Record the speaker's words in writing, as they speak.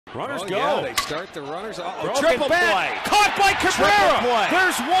Runners go. Yeah, they start the runners. Triple play. Caught by Cabrera.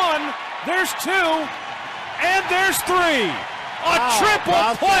 There's one, there's two, and there's three. A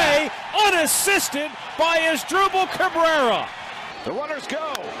triple play, unassisted by Asdrubal Cabrera. The runners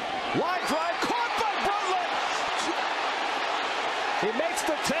go. Line drive caught by Brundtland. He makes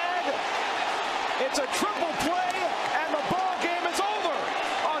the tag. It's a triple play, and the ball game is over.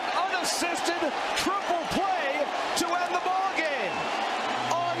 An unassisted triple play to end the ball game.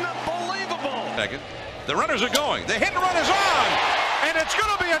 Unbelievable. Second. The runners are going. The hit and run is on. And it's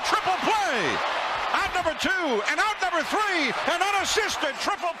going to be a triple play. Out number 2 and out number 3. An unassisted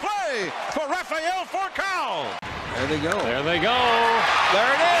triple play for Rafael Furcal. There they go. There they go.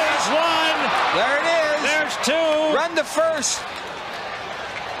 There it is. There's one. There it is. There's two. Run to first.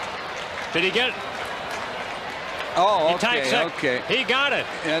 Did he get it? Oh, He okay. He got it.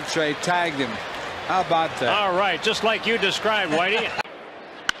 That's right. Tagged him. How about that? All right, just like you described, Whitey.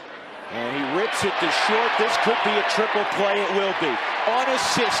 And he rips it to short. This could be a triple play. It will be.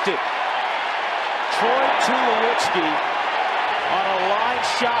 Unassisted. Troy Tulowitzki on a line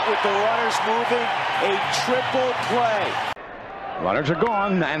shot with the runners moving. A triple play. Runners are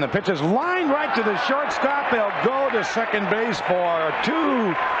gone, and the pitch is lined right to the shortstop. They'll go to second base for 2,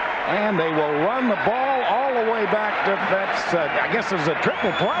 and they will run the ball all the way back to that's. I guess it's a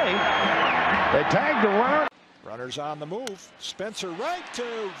triple play. They tagged the runner. Runners on the move. Spencer right to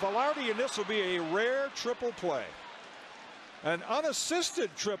Velarde, and this will be a rare triple play. An unassisted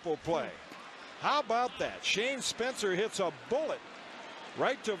triple play. How about that? Shane Spencer hits a bullet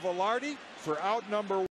right to Velarde for out number 1.